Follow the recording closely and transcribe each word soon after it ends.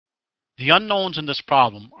The unknowns in this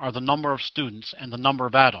problem are the number of students and the number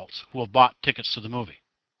of adults who have bought tickets to the movie.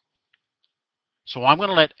 So I'm going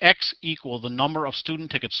to let X equal the number of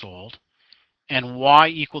student tickets sold and Y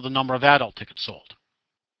equal the number of adult tickets sold.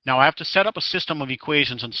 Now I have to set up a system of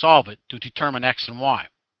equations and solve it to determine X and Y.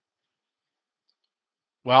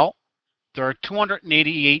 Well, there are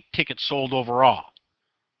 288 tickets sold overall.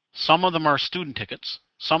 Some of them are student tickets,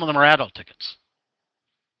 some of them are adult tickets.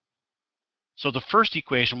 So the first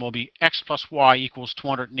equation will be X plus Y equals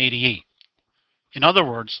 288. In other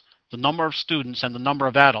words, the number of students and the number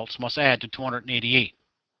of adults must add to 288.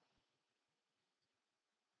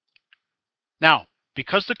 Now,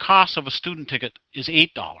 because the cost of a student ticket is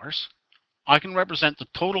 $8, I can represent the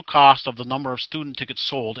total cost of the number of student tickets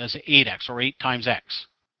sold as 8x, or 8 times x.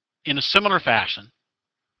 In a similar fashion,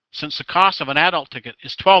 since the cost of an adult ticket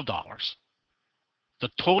is $12,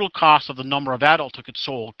 the total cost of the number of adult tickets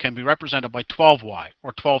sold can be represented by 12y,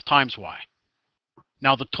 or 12 times y.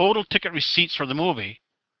 Now, the total ticket receipts for the movie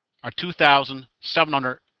are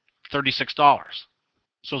 $2,736.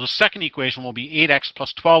 So the second equation will be 8x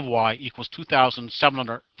plus 12y equals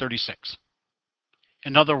 2,736.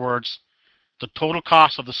 In other words, the total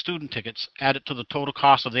cost of the student tickets added to the total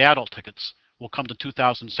cost of the adult tickets will come to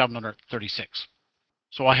 2,736.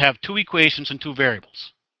 So I have two equations and two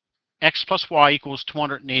variables. X plus y equals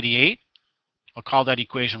 288. I'll call that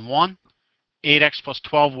equation 1. 8x plus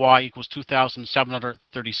 12y equals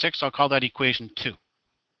 2,736. I'll call that equation 2.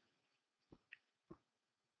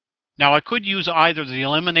 Now I could use either the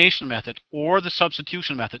elimination method or the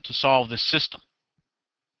substitution method to solve this system.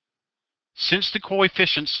 Since the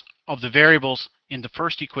coefficients of the variables in the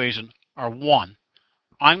first equation are 1,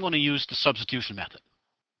 I'm going to use the substitution method.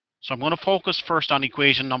 So I'm going to focus first on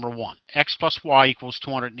equation number 1. X plus y equals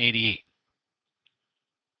 288.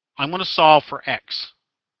 I'm going to solve for x.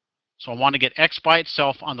 So I want to get x by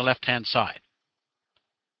itself on the left-hand side.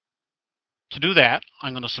 To do that,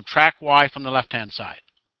 I'm going to subtract y from the left-hand side.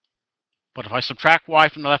 But if I subtract y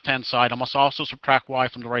from the left-hand side, I must also subtract y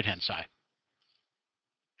from the right-hand side.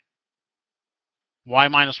 Y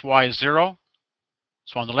minus y is 0.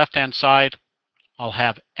 So on the left-hand side, I'll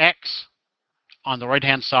have x. On the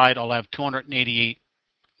right-hand side, I'll have 288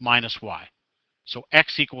 minus y. So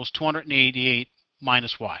x equals 288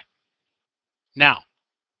 minus y. Now,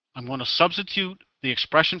 I'm going to substitute the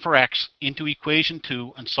expression for x into equation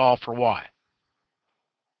 2 and solve for y.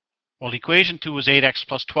 Well, equation 2 is 8x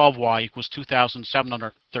plus 12y equals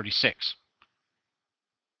 2,736.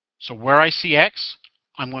 So where I see x,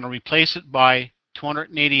 I'm going to replace it by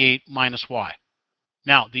 288 minus y.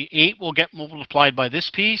 Now, the 8 will get multiplied by this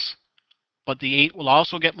piece, but the 8 will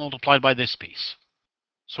also get multiplied by this piece.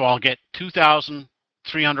 So I'll get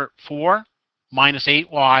 2,304 minus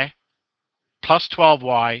 8y plus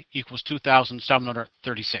 12y equals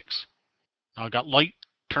 2,736. Now I've got light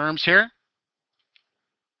terms here.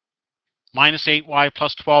 Minus 8y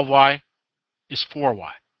plus 12y is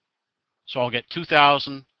 4y. So I'll get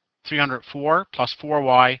 2,304 plus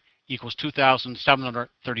 4y equals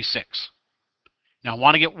 2,736. Now I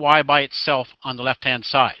want to get y by itself on the left-hand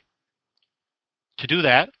side. To do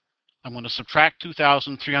that, I'm going to subtract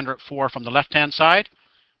 2,304 from the left-hand side,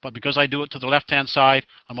 but because I do it to the left-hand side,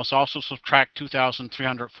 I must also subtract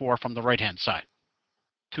 2,304 from the right-hand side.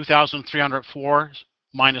 2,304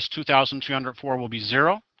 minus 2,304 will be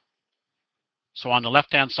 0. So on the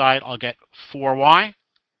left-hand side, I'll get 4y.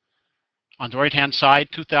 On the right-hand side,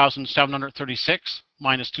 2,736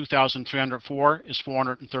 minus 2,304 is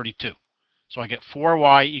 432. So I get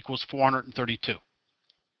 4y equals 432.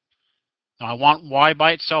 Now I want y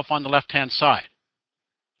by itself on the left-hand side.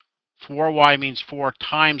 4y means 4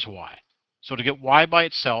 times y. So to get y by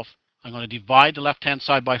itself, I'm going to divide the left-hand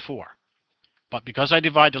side by 4. But because I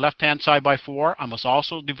divide the left-hand side by 4, I must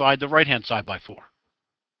also divide the right-hand side by 4.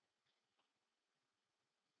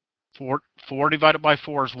 4 divided by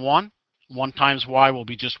 4 is 1. 1 times y will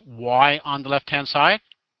be just y on the left-hand side.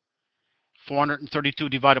 432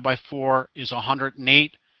 divided by 4 is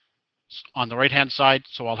 108 on the right-hand side,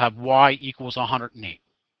 so I'll have y equals 108.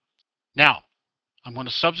 Now, I'm going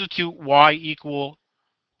to substitute y equal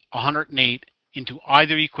 108 into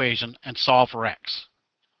either equation and solve for x.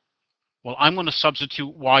 Well, I'm going to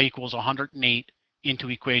substitute y equals 108 into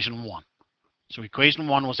equation 1. So equation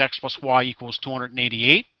 1 was x plus y equals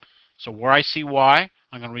 288. So where I see y,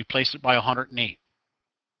 I'm going to replace it by 108.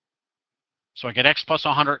 So I get x plus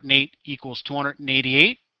 108 equals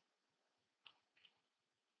 288.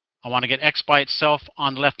 I want to get x by itself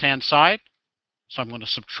on the left-hand side. So I'm going to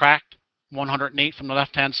subtract 108 from the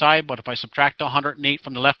left-hand side. But if I subtract 108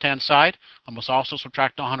 from the left-hand side, I must also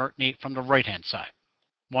subtract 108 from the right-hand side.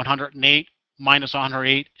 108 minus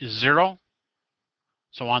 108 is 0.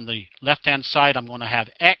 So on the left-hand side, I'm going to have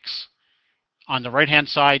X. On the right-hand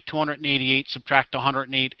side, 288 subtract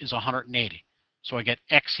 108 is 180. So I get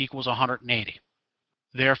X equals 180.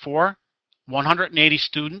 Therefore, 180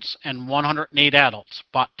 students and 108 adults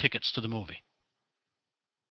bought tickets to the movie.